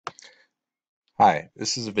Hi,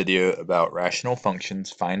 this is a video about rational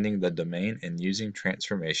functions, finding the domain, and using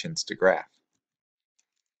transformations to graph.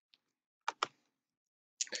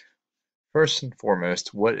 First and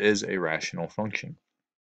foremost, what is a rational function?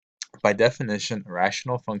 By definition, a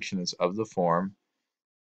rational function is of the form,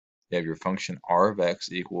 you have your function r of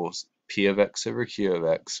x equals p of x over q of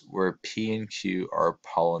x, where p and q are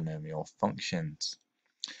polynomial functions,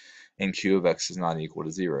 and q of x is not equal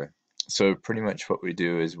to 0. So pretty much what we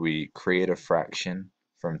do is we create a fraction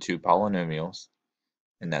from two polynomials,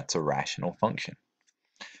 and that's a rational function.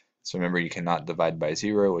 So remember, you cannot divide by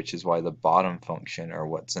 0, which is why the bottom function, or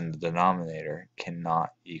what's in the denominator, cannot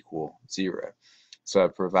equal 0. So I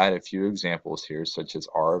provide a few examples here, such as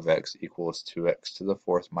r of x equals 2x to the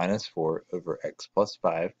fourth minus 4 over x plus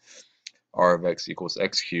 5, r of x equals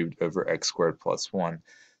x cubed over x squared plus 1.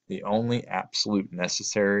 The only absolute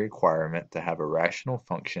necessary requirement to have a rational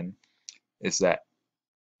function is that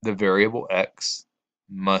the variable x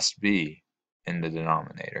must be in the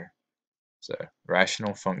denominator. So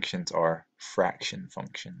rational functions are fraction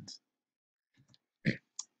functions.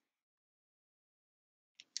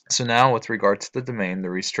 So now with regard to the domain, the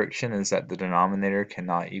restriction is that the denominator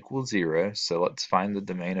cannot equal 0, so let's find the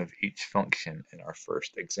domain of each function in our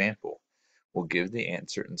first example. We'll give the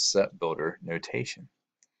answer in set builder notation.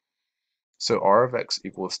 So r of x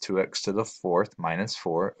equals 2x to the fourth minus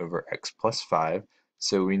 4 over x plus 5.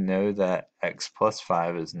 So we know that x plus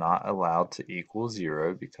 5 is not allowed to equal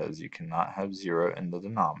 0 because you cannot have 0 in the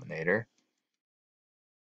denominator.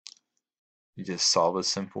 You just solve a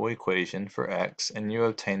simple equation for x, and you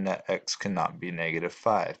obtain that x cannot be negative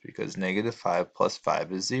 5 because negative 5 plus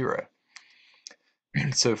 5 is 0.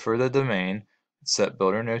 So for the domain, set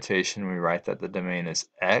builder notation, we write that the domain is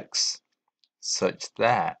x such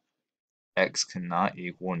that x cannot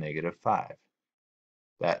equal negative 5.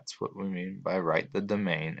 That's what we mean by write the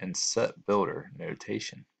domain in set builder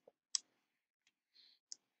notation.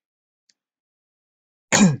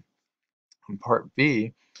 In part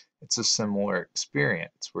B, it's a similar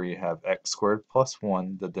experience where you have x squared plus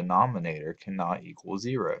 1, the denominator cannot equal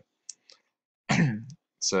 0.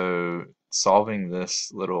 So solving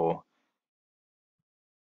this little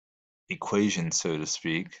equation, so to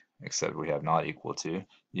speak, except we have not equal to,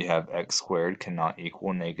 you have x squared cannot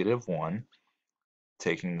equal negative 1.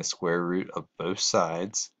 Taking the square root of both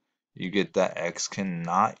sides, you get that x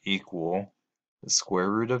cannot equal the square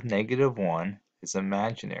root of negative 1 is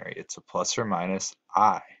imaginary. It's a plus or minus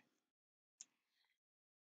I.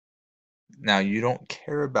 Now, you don't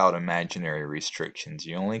care about imaginary restrictions.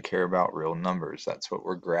 You only care about real numbers. That's what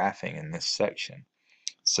we're graphing in this section.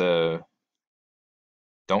 So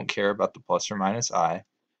don't care about the plus or minus I.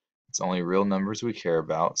 It's only real numbers we care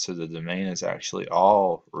about, so the domain is actually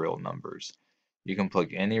all real numbers. You can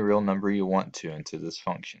plug any real number you want to into this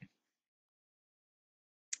function.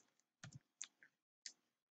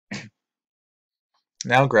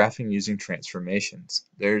 Now graphing using transformations.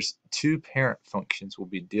 There's two parent functions we'll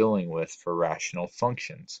be dealing with for rational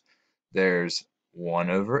functions. There's 1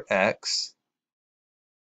 over x,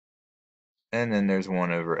 and then there's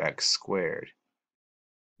 1 over x squared.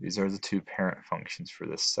 These are the two parent functions for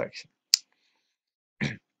this section.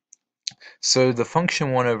 So the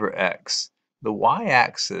function 1 over x, the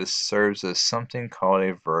y-axis serves as something called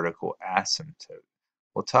a vertical asymptote.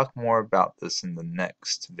 We'll talk more about this in the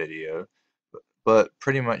next video, but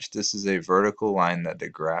pretty much this is a vertical line that the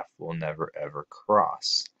graph will never ever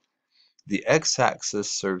cross. The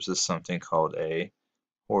x-axis serves as something called a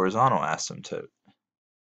horizontal asymptote.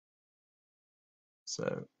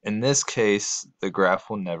 So in this case, the graph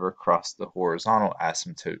will never cross the horizontal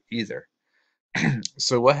asymptote either.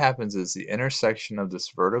 So what happens is the intersection of this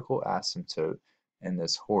vertical asymptote and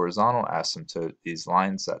this horizontal asymptote, these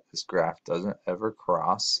lines that this graph doesn't ever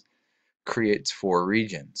cross, creates four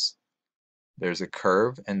regions. There's a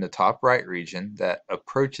curve in the top right region that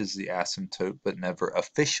approaches the asymptote but never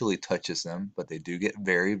officially touches them, but they do get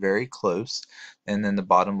very, very close. And then the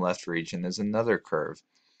bottom left region is another curve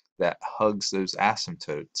that hugs those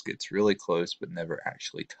asymptotes, gets really close but never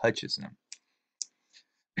actually touches them.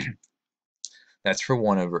 That's for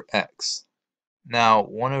 1 over x. Now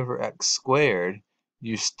 1 over x squared,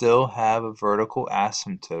 you still have a vertical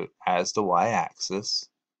asymptote as the y-axis.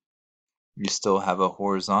 You still have a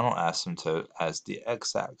horizontal asymptote as the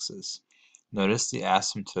x-axis. Notice the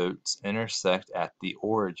asymptotes intersect at the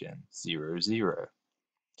origin, 0, 0.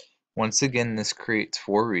 Once again, this creates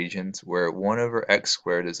four regions where 1 over x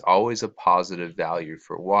squared is always a positive value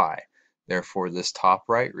for y. Therefore, this top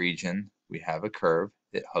right region, we have a curve.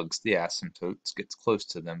 It hugs the asymptotes, gets close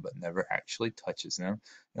to them, but never actually touches them.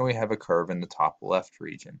 And we have a curve in the top left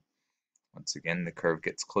region. Once again, the curve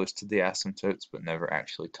gets close to the asymptotes but never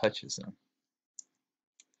actually touches them.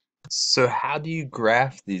 So how do you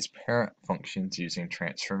graph these parent functions using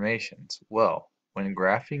transformations? Well, when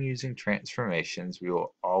graphing using transformations, we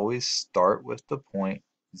will always start with the point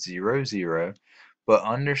 0, 0, but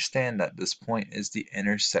understand that this point is the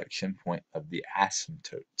intersection point of the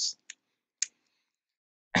asymptotes.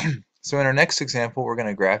 So in our next example, we're going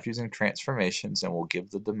to graph using transformations, and we'll give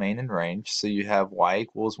the domain and range. So you have y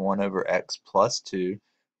equals 1 over x plus 2,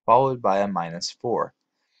 followed by a minus 4.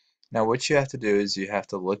 Now what you have to do is you have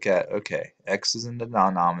to look at, okay, x is in the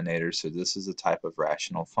denominator, so this is a type of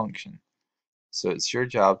rational function. So it's your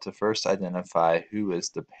job to first identify who is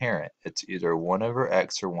the parent. It's either 1 over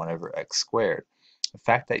x or 1 over x squared. The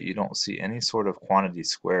fact that you don't see any sort of quantity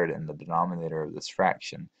squared in the denominator of this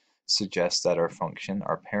fraction suggests that our function,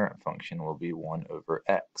 our parent function, will be 1 over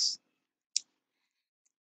x.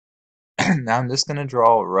 Now I'm just going to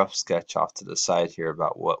draw a rough sketch off to the side here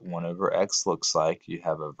about what 1 over x looks like. You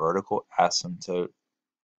have a vertical asymptote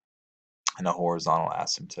and a horizontal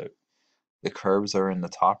asymptote. The curves are in the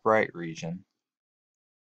top right region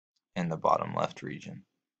and the bottom left region.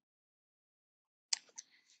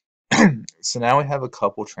 So now we have a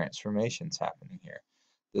couple transformations happening here.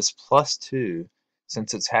 This plus 2,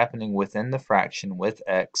 since it's happening within the fraction with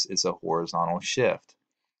x, is a horizontal shift.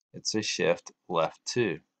 It's a shift left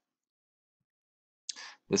 2.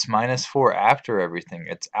 This minus 4 after everything,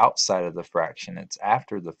 it's outside of the fraction, it's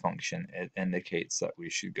after the function, it indicates that we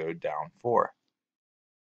should go down 4.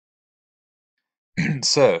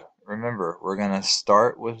 So remember, we're going to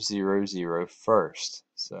start with 0, 0 first.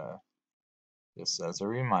 So just as a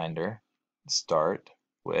reminder, start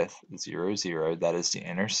with 0, 0. That is the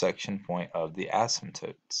intersection point of the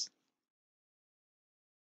asymptotes.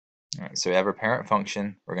 All right, so we have our parent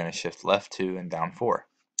function. We're going to shift left 2 and down 4.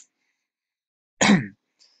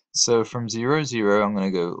 So from 0, 0, I'm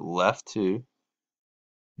going to go left 2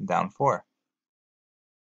 and down 4.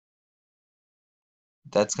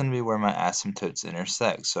 That's going to be where my asymptotes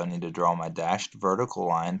intersect. So I need to draw my dashed vertical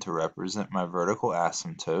line to represent my vertical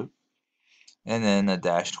asymptote, and then a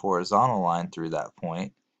dashed horizontal line through that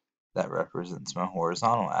point that represents my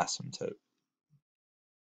horizontal asymptote.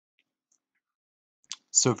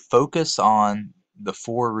 So focus on the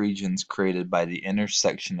 4 regions created by the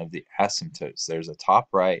intersection of the asymptotes. There's a top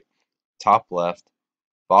right, top left,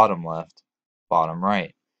 bottom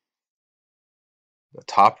right. The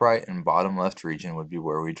top right and bottom left region would be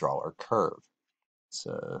where we draw our curve.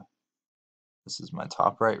 So this is my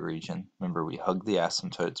top right region. Remember, we hug the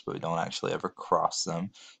asymptotes, but we don't actually ever cross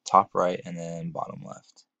them. Top right and then bottom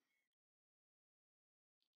left.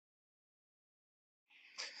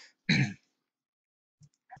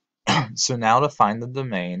 So now to find the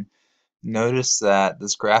domain, notice that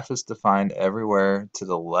this graph is defined everywhere to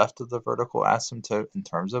the left of the vertical asymptote in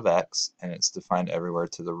terms of x, and it's defined everywhere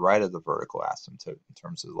to the right of the vertical asymptote in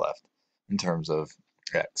terms of left, in terms of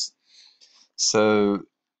x. So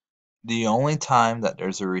the only time that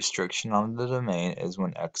there's a restriction on the domain is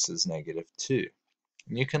when x is -2.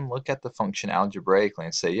 And you can look at the function algebraically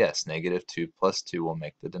and say, yes, -2 plus 2 will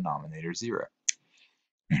make the denominator 0.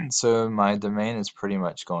 So my domain is pretty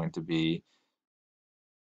much going to be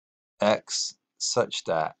x such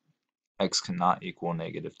that x cannot equal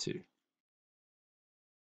 -2.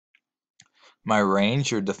 My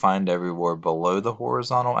range, you're defined everywhere below the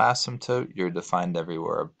horizontal asymptote. You're defined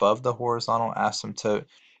everywhere above the horizontal asymptote.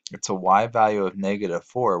 It's a y value of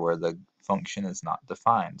 -4 where the function is not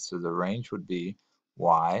defined. So the range would be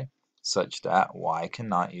y such that y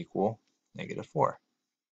cannot equal -4.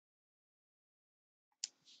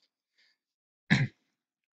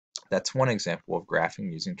 That's one example of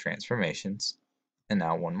graphing using transformations. And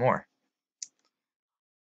now one more.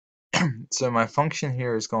 So my function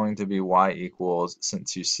here is going to be y equals,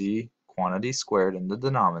 since you see quantity squared in the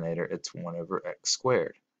denominator, it's 1 over x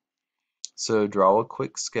squared. So draw a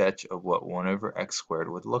quick sketch of what 1 over x squared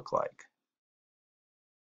would look like.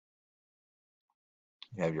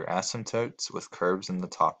 You have your asymptotes with curves in the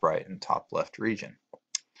top right and top left region.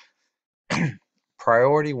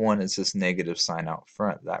 Priority 1 is this negative sign out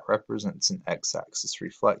front. That represents an x-axis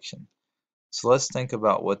reflection. So let's think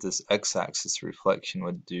about what this x-axis reflection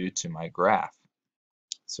would do to my graph.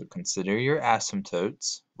 So consider your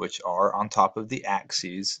asymptotes, which are on top of the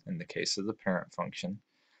axes in the case of the parent function.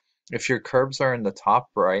 If your curves are in the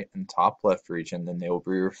top right and top left region, then they will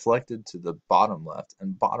be reflected to the bottom left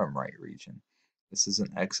and bottom right region. This is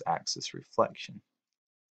an x-axis reflection.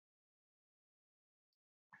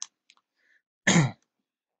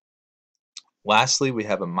 Lastly, we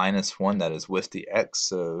have a -1 that is with the x,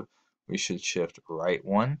 so we should shift right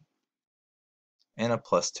 1 and a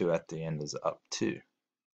plus 2 at the end is up 2.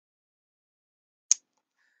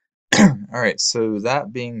 Alright, so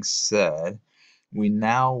that being said, we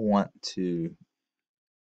now want to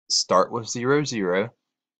start with 0, 0,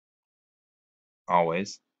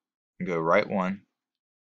 always, and go right 1,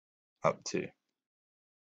 up 2.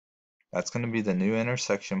 That's going to be the new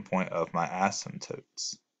intersection point of my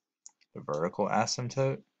asymptotes, the vertical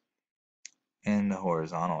asymptote and the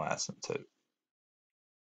horizontal asymptote.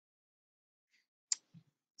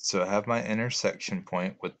 So I have my intersection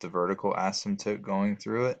point with the vertical asymptote going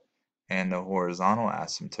through it and the horizontal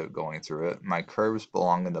asymptote going through it. My curves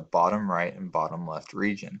belong in the bottom right and bottom left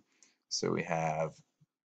region. So we have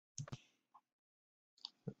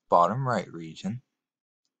bottom right region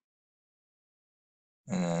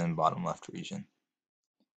and then bottom left region.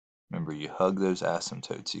 Remember, you hug those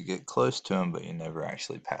asymptotes. You get close to them, but you never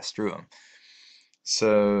actually pass through them.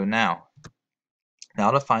 So now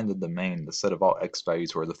to find the domain, the set of all x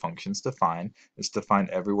values where the function is defined is defined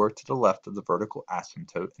everywhere to the left of the vertical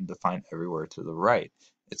asymptote and defined everywhere to the right.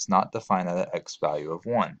 It's not defined at an x value of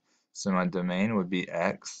 1. So my domain would be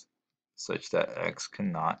x such that x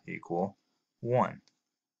cannot equal 1.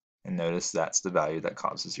 And notice that's the value that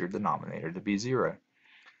causes your denominator to be 0.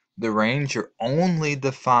 The range are only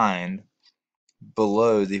defined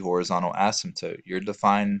below the horizontal asymptote. You're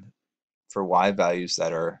defined for y values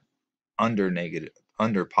that are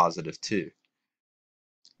under positive 2.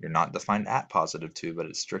 You're not defined at positive 2, but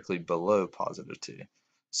it's strictly below positive 2.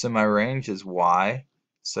 So my range is y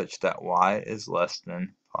such that y is less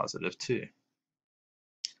than positive 2.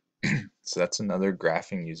 So that's another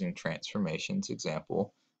graphing using transformations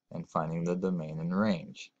example and finding the domain and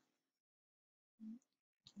range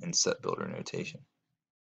in set builder notation.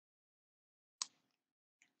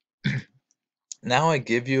 Now I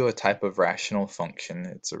give you a type of rational function.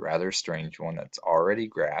 It's a rather strange one that's already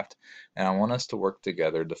graphed, and I want us to work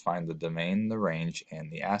together to find the domain, the range, and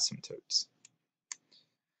the asymptotes.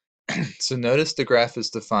 So notice the graph is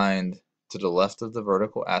defined to the left of the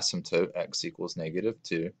vertical asymptote, x equals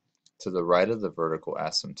 -2, to the right of the vertical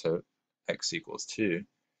asymptote, x equals 2,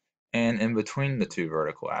 and in between the two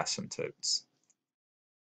vertical asymptotes.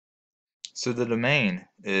 So the domain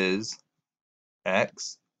is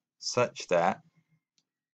x such that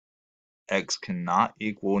x cannot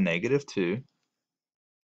equal -2,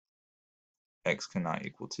 x cannot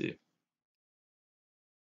equal 2.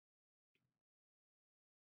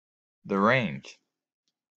 The range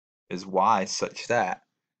is y such that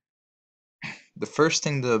the first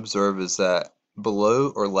thing to observe is that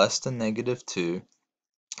below or less than -2,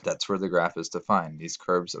 that's where the graph is defined. These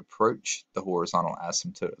curves approach the horizontal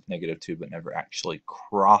asymptote of -2 but never actually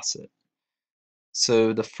cross it.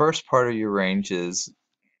 So the first part of your range is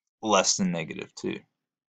less than -2.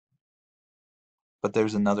 But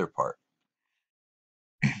there's another part.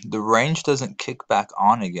 The range doesn't kick back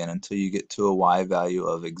on again until you get to a y value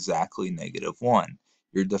of exactly -1.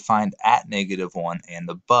 You're defined at -1 and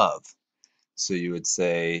above. So you would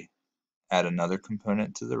say add another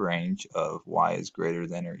component to the range of y is greater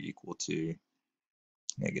than or equal to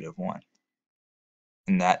 -1.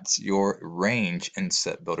 And that's your range in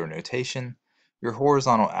set builder notation. Your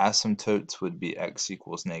horizontal asymptotes would be x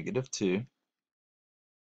equals -2.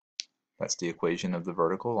 That's the equation of the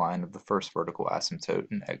vertical line of the first vertical asymptote,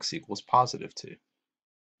 and x equals +2.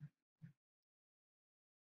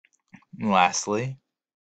 And lastly,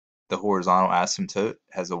 the horizontal asymptote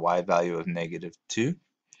has a y value of -2,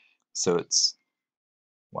 so it's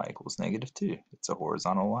y equals -2. It's a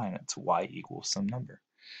horizontal line. It's y equals some number.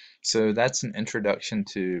 So that's an introduction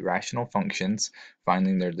to rational functions,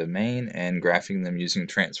 finding their domain and graphing them using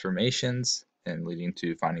transformations and leading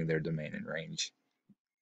to finding their domain and range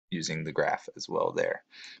using the graph as well there.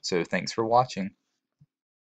 So thanks for watching.